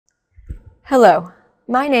Hello,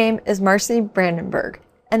 my name is Marcy Brandenburg,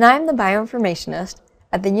 and I am the bioinformationist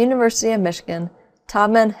at the University of Michigan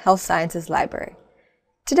Taubman Health Sciences Library.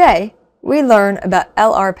 Today, we learn about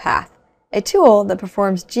LRpath, a tool that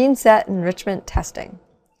performs gene set enrichment testing.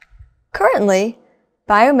 Currently,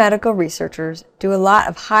 biomedical researchers do a lot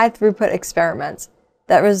of high-throughput experiments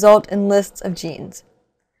that result in lists of genes.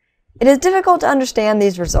 It is difficult to understand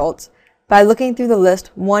these results by looking through the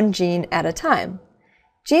list one gene at a time.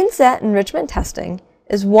 Gene set enrichment testing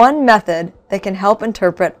is one method that can help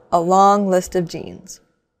interpret a long list of genes.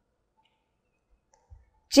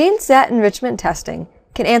 Gene set enrichment testing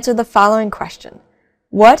can answer the following question: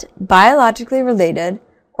 what biologically related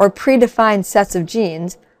or predefined sets of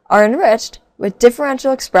genes are enriched with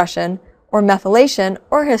differential expression or methylation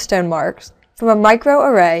or histone marks from a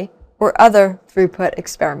microarray or other throughput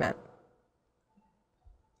experiment?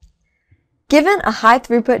 Given a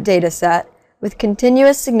high-throughput data set with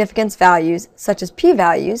continuous significance values, such as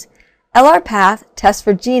p-values, LRpath tests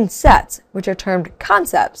for gene sets, which are termed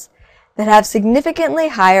concepts, that have significantly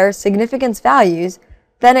higher significance values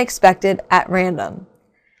than expected at random.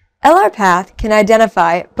 LRpath can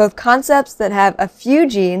identify both concepts that have a few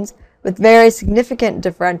genes with very significant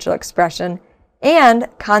differential expression and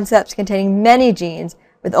concepts containing many genes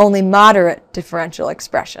with only moderate differential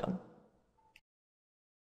expression.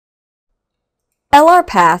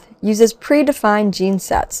 LRpath uses predefined gene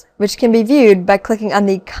sets, which can be viewed by clicking on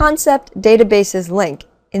the Concept Databases link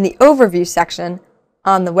in the Overview section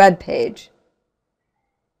on the web page.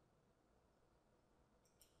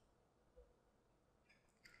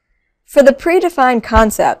 For the predefined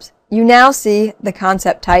concepts, you now see the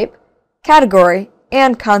concept type, category,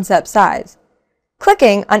 and concept size.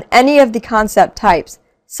 Clicking on any of the concept types,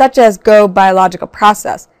 such as Go Biological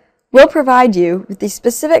Process, will provide you with the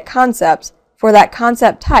specific concepts for that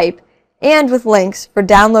concept type and with links for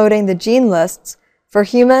downloading the gene lists for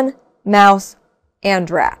human, mouse,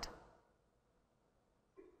 and rat.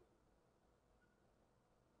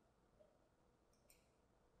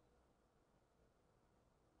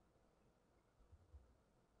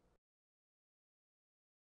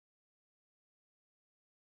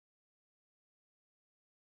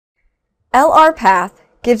 LRpath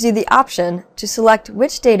gives you the option to select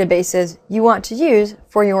which databases you want to use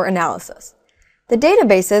for your analysis. The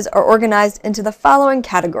databases are organized into the following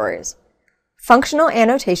categories: functional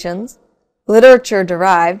annotations,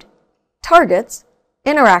 literature-derived, targets,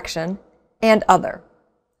 interaction, and other.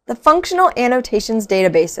 The functional annotations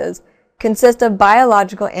databases consist of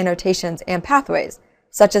biological annotations and pathways,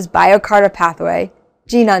 such as Bioinformatics pathway,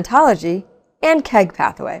 Gene Ontology, and KEGG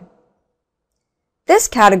pathway. This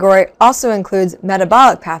category also includes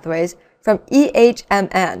metabolic pathways from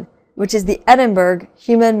EHMN, which is the Edinburgh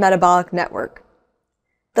Human Metabolic Network.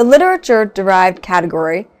 The literature-derived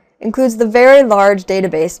category includes the very large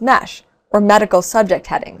database MESH, or medical subject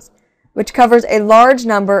headings, which covers a large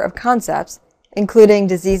number of concepts, including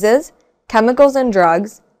diseases, chemicals and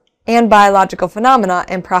drugs, and biological phenomena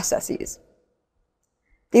and processes.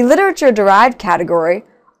 The literature-derived category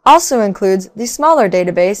also includes the smaller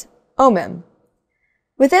database OMIM.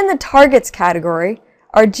 Within the targets category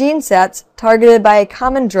are gene sets targeted by a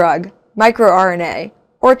common drug, microRNA,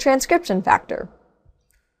 or transcription factor.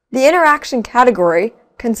 The interaction category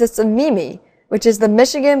consists of MIMI, which is the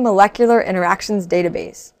Michigan Molecular Interactions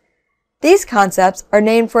Database. These concepts are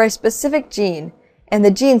named for a specific gene, and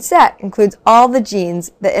the gene set includes all the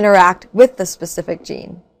genes that interact with the specific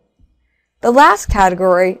gene. The last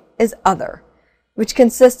category is Other, which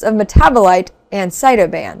consists of metabolite and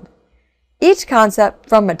cytoband. Each concept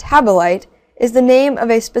from metabolite is the name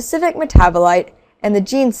of a specific metabolite, and the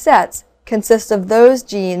gene sets consist of those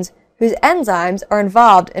genes whose enzymes are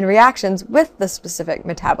involved in reactions with the specific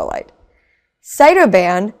metabolite.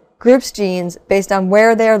 Cytoband groups genes based on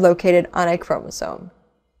where they are located on a chromosome.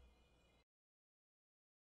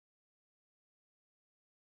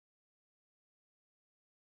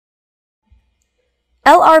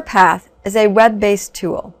 LRpath is a web-based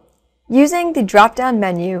tool. Using the drop-down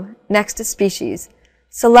menu next to Species,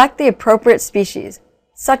 select the appropriate species,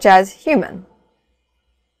 such as human.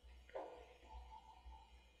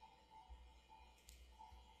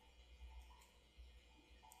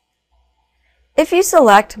 If you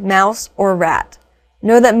select mouse or rat,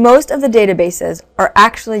 know that most of the databases are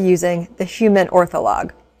actually using the human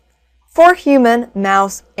ortholog. For human,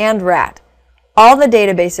 mouse, and rat, all the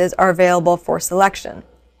databases are available for selection.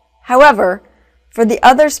 However, for the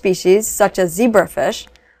other species, such as zebrafish,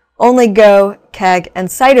 only Go, KEGG, and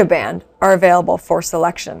cytoband are available for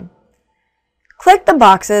selection. Click the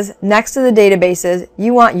boxes next to the databases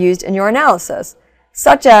you want used in your analysis,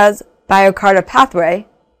 such as Bioinformatics pathway,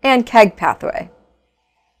 and KEGG pathway.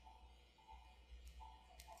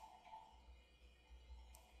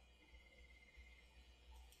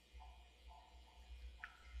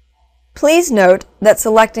 Please note that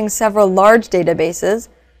selecting several large databases,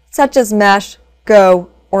 such as MESH,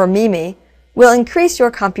 Go, or MIME, will increase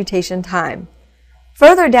your computation time.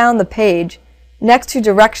 Further down the page, next to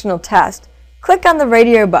Directional Test, click on the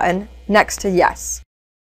radio button next to Yes.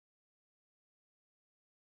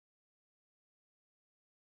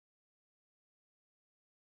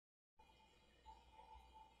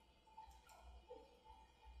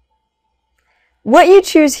 What you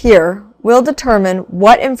choose here will determine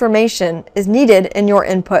what information is needed in your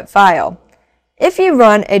input file. If you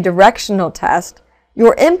run a directional test,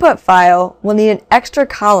 your input file will need an extra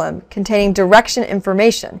column containing direction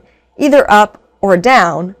information, either up or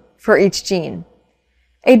down, for each gene.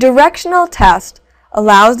 A directional test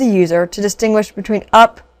allows the user to distinguish between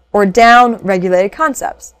up or down regulated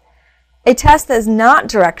concepts. A test that is not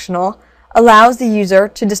directional allows the user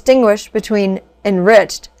to distinguish between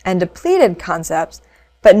enriched and depleted concepts,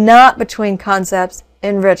 but not between concepts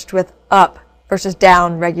enriched with up versus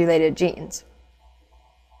down regulated genes.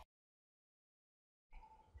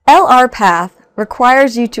 LRpath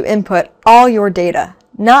requires you to input all your data,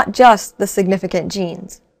 not just the significant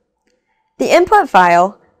genes. The input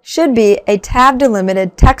file should be a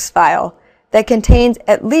tab-delimited text file that contains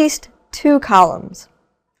at least 2 columns.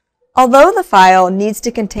 Although the file needs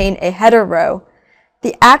to contain a header row,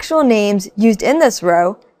 the actual names used in this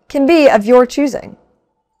row can be of your choosing.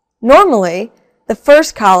 Normally, the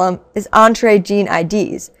first column is entree gene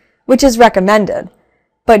IDs, which is recommended,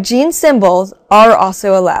 but gene symbols are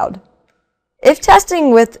also allowed. If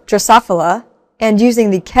testing with Drosophila and using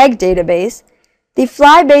the KEGG database, the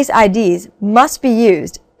fly-base IDs must be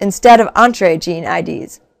used instead of entree gene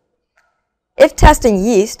IDs. If testing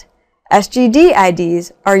yeast, SGD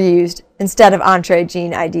IDs are used instead of entree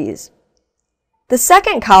gene IDs. The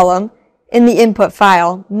second column in the input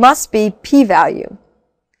file must be p-value.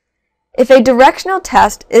 If a directional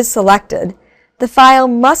test is selected, the file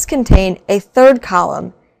must contain a third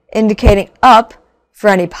column indicating up for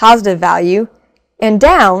any positive value and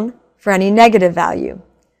down for any negative value.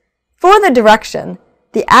 For the direction,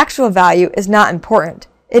 the actual value is not important.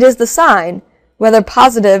 It is the sign, whether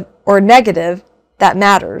positive or negative, that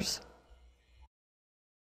matters.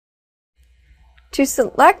 To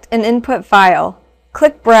select an input file,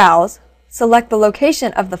 click Browse, select the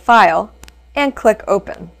location of the file, and click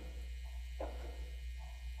Open.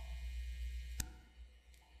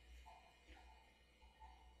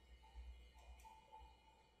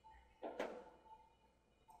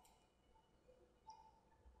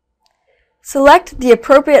 Select the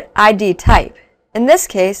appropriate ID type, in this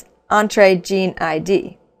case, entree gene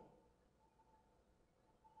ID.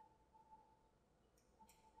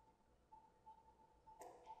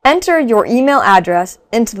 Enter your email address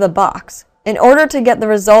into the box in order to get the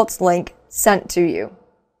results link sent to you.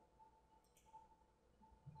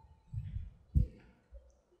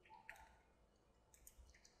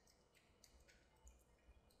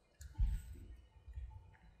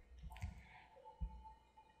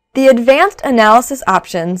 The advanced analysis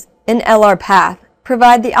options in LRpath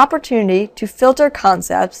provide the opportunity to filter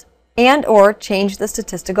concepts and/or change the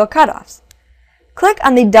statistical cutoffs. Click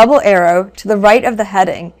on the double arrow to the right of the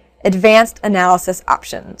heading, Advanced Analysis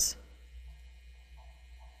Options.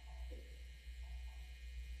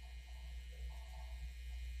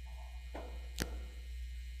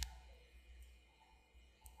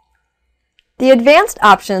 The advanced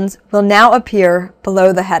options will now appear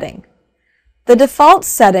below the heading. The default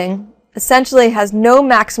setting essentially has no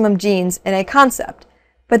maximum genes in a concept,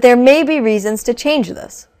 but there may be reasons to change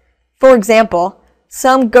this. For example,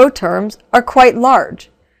 some Go terms are quite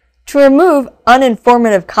large. To remove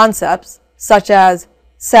uninformative concepts, such as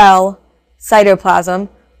cell, cytoplasm,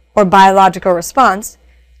 or biological response,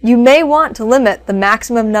 you may want to limit the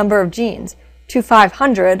maximum number of genes to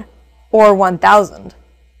 500 or 1,000.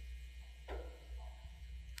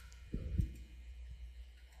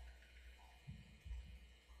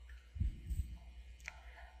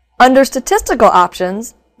 Under statistical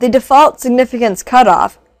options, the default significance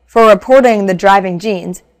cutoff for reporting the driving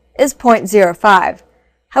genes is 0.05.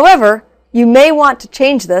 However, you may want to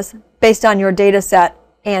change this based on your data set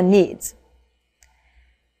and needs.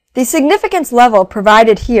 The significance level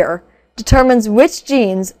provided here determines which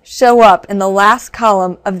genes show up in the last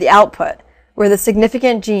column of the output where the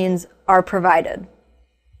significant genes are provided.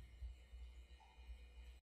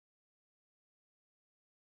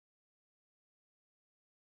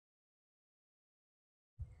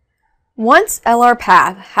 Once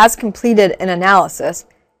LRpath has completed an analysis,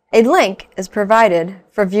 A link is provided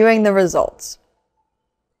for viewing the results.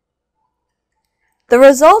 The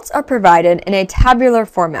results are provided in a tabular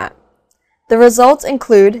format. The results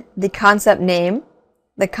include the concept name,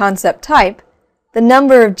 the concept type, the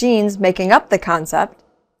number of genes making up the concept,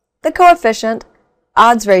 the coefficient,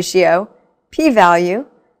 odds ratio, p-value,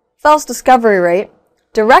 false discovery rate,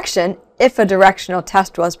 direction if a directional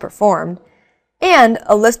test was performed, and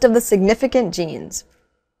a list of the significant genes.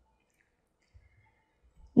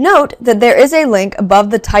 Note that there is a link above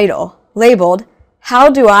the title labeled "How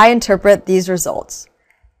do I interpret these results?"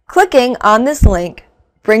 Clicking on this link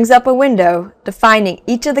brings up a window defining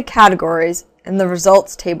each of the categories in the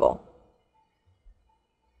results table.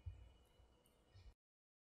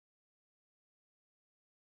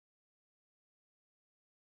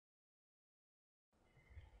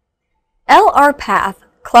 LRpath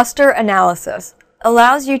cluster analysis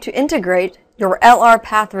allows you to integrate your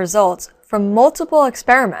LRpath results from multiple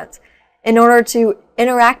experiments in order to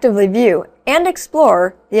interactively view and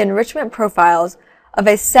explore the enrichment profiles of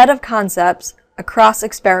a set of concepts across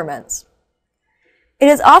experiments. It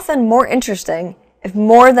is often more interesting if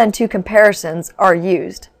more than 2 comparisons are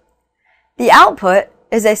used. The output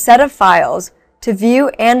is a set of files to view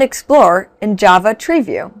and explore in Java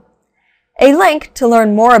TreeView. A link to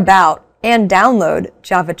learn more about and download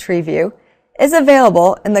Java TreeView is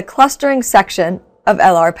available in the clustering section of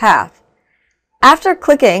LRpath. After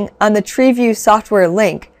clicking on the TreeView software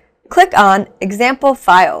link, click on Example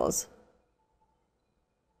Files.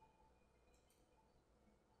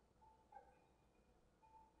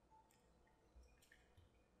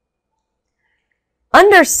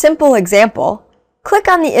 Under Simple Example, click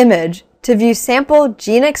on the image to view sample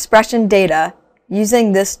gene expression data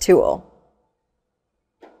using this tool.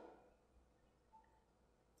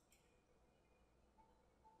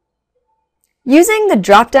 Using the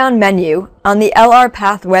drop-down menu on the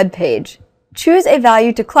LRpath web page, choose a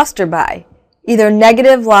value to cluster by, either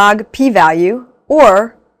negative log p-value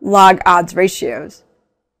or log odds ratios.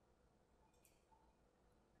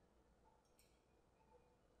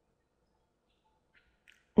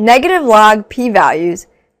 Negative log p-values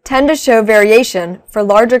tend to show variation for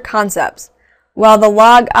larger concepts, while the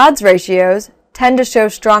log odds ratios tend to show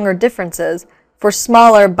stronger differences for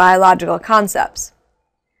smaller biological concepts.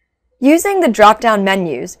 Using the drop-down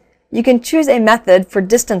menus, you can choose a method for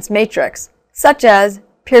distance matrix, such as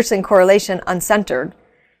Pearson correlation uncentered,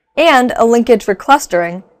 and a linkage for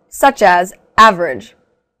clustering, such as average.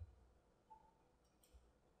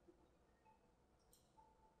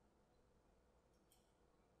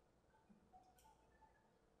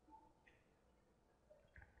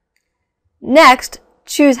 Next,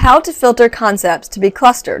 choose how to filter concepts to be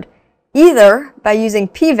clustered, either by using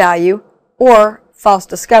p-value or false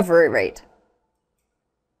discovery rate.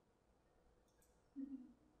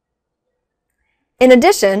 In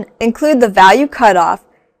addition, include the value cutoff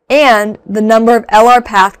and the number of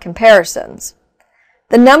LRpath comparisons.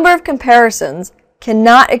 The number of comparisons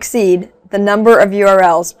cannot exceed the number of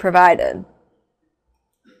URLs provided.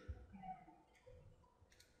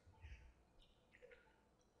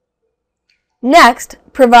 Next,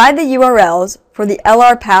 provide the URLs for the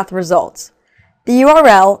LRpath results. The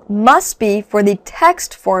URL must be for the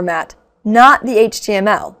text format, not the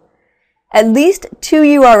HTML. At least 2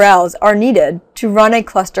 URLs are needed to run a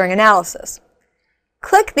clustering analysis.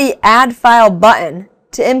 Click the Add File button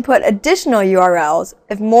to input additional URLs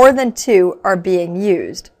if more than 2 are being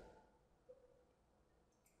used.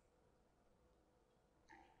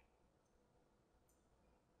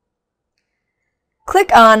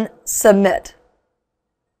 Click on Submit.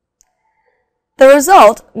 The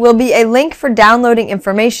result will be a link for downloading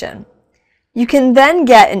information. You can then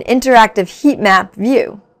get an interactive heat map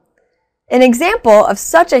view. An example of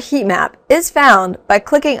such a heat map is found by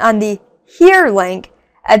clicking on the Here link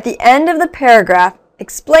at the end of the paragraph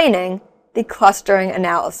explaining the clustering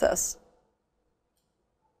analysis.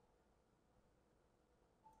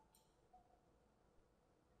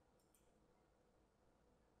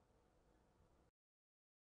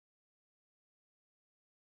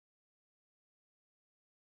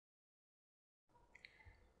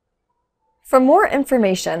 For more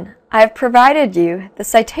information, I have provided you the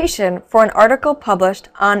citation for an article published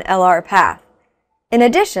on LRpath. In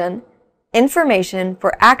addition, information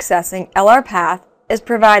for accessing LRpath is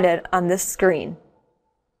provided on this screen.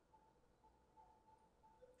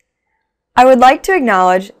 I would like to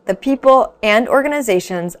acknowledge the people and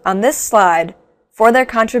organizations on this slide for their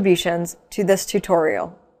contributions to this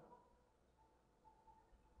tutorial.